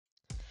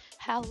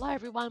Hello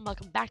everyone,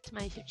 welcome back to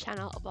my YouTube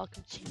channel, or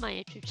welcome to my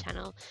YouTube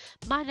channel.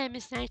 My name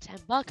is Nate and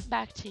welcome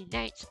back to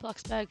Nate's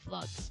Bloxburg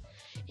Vlogs.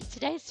 In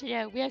today's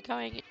video we are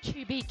going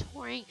to be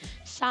touring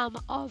some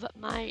of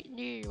my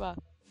new,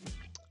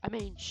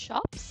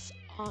 shops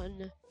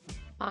on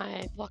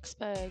my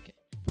Bloxburg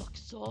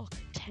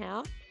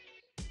town.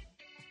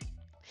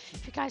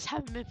 If you guys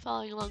haven't been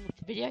following along with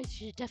the videos,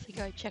 you should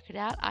definitely go check it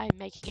out. I'm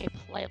making a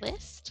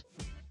playlist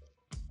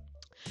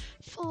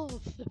full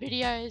of the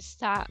videos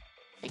that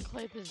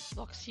include the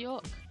Blox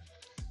York.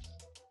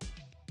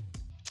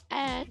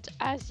 And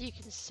as you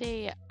can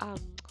see,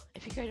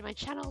 if you go to my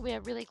channel, we are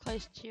really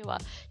close to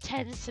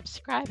 10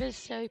 subscribers,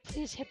 so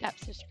please hit that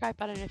subscribe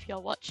button if you're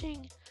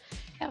watching.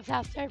 And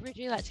without further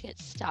ado, let's get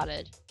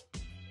started.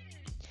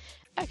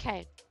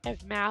 Okay,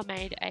 I've now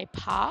made a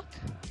park.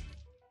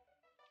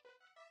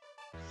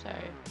 So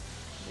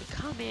when we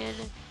come in,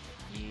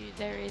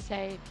 there is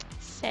a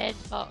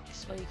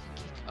sandbox where you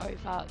can kick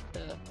over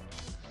the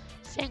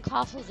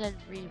sandcastles and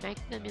remake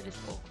them in this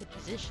awkward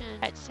position.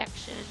 That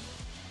section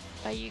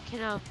where you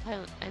can play,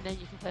 and then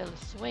you can play on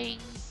the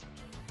swings.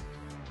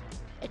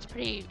 It's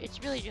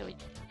really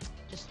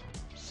just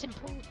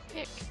simple,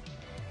 quick.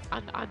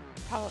 I'm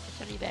probably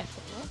it's only there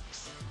for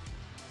looks.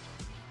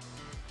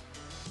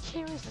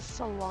 Here is a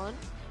salon.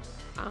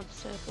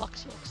 So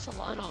Blox York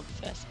Salon on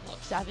First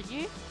Blox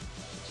Avenue, which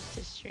is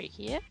this street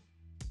here.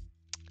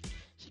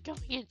 So going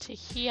into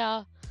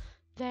here,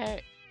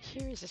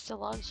 here is a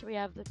salon. So we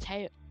have the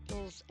tables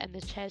and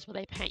the chairs where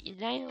they paint your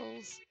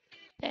nails.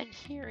 Then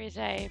here is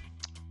a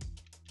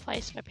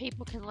place where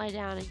people can lay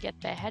down and get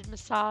their head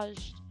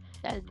massaged.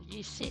 Then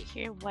you sit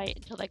here and wait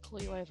until they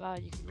call you over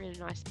and you can read a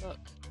nice book.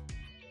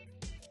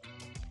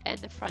 And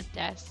the front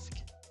desk.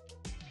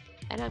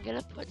 And I'm going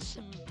to put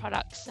some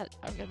products that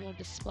are going to be on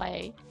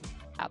display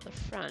out the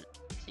front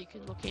so you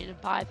can look in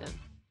and buy them.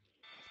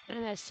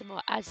 And there's some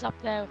more ads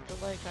up there with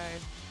the logo.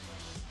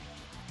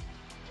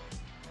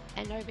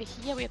 And over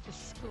here we have the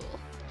school.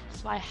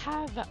 So I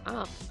have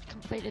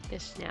completed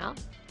this now.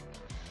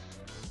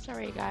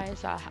 Sorry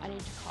guys, I need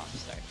to cough,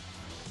 so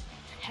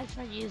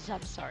headphone users,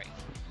 I'm sorry.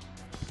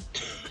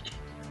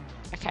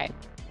 Okay,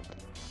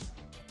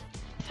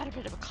 I've had a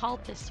bit of a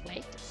cold this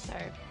week, so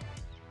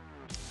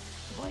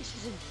the voice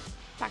isn't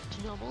back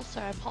to normal,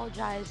 so I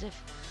apologise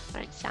if I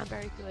don't sound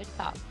very good,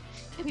 but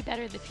it'll be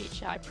better in the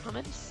future, I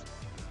promise.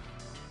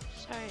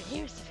 So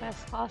here's the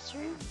first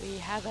classroom. We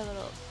have a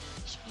little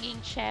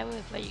swinging chair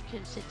where you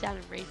can sit down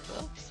and read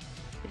books.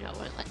 You know, it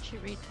won't let you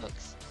read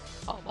books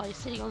while you're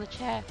sitting on the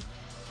chair.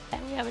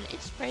 And we have an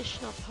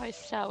inspirational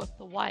poster with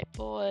the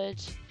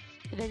whiteboard,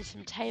 and then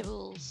some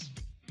tables,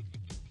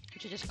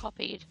 which are just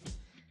copied,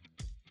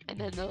 and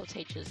then the little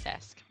teacher's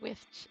desk,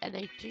 and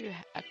they do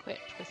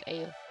equipped with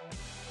a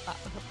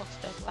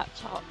Bloxburg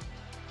laptop,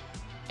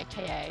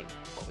 aka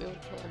what we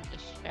would call in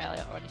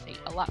Australia or anything,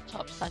 a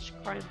laptop /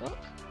 Chromebook,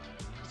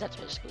 because that's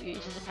what school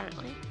uses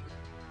apparently.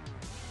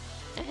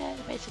 And they're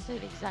basically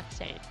the exact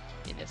same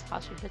in this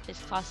classroom, but this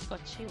class has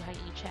got 2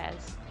 hanging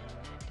chairs,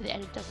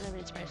 and it doesn't have an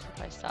inspirational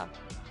poster.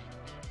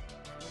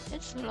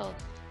 There's some little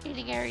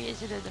eating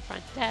areas and then the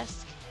front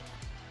desk.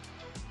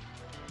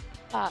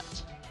 But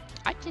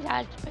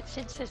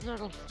since there's not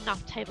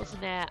enough tables in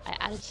there, I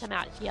added some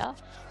out here,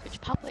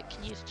 which public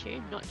can use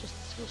too, not just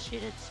the school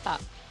students,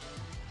 but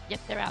yep,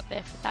 they're out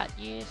there for that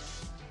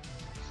use.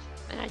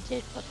 And I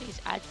did put these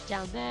ads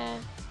down there.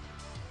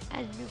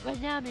 And we're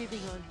now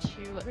moving on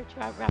to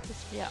wrap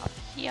this video up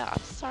here.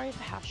 I'm sorry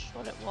for how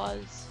short it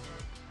was.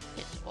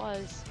 It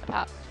was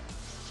about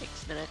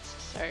 6 minutes,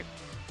 so it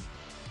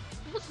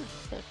wasn't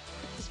the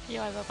quickest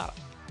video ever, but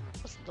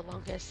it wasn't the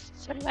longest.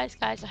 So anyways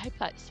guys, I hope you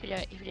liked this video.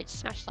 If you did,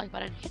 smash the like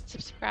button, hit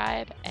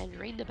subscribe, and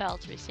ring the bell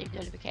to receive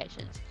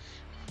notifications.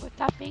 With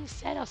that being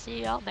said, I'll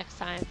see you all next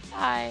time.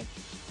 Bye!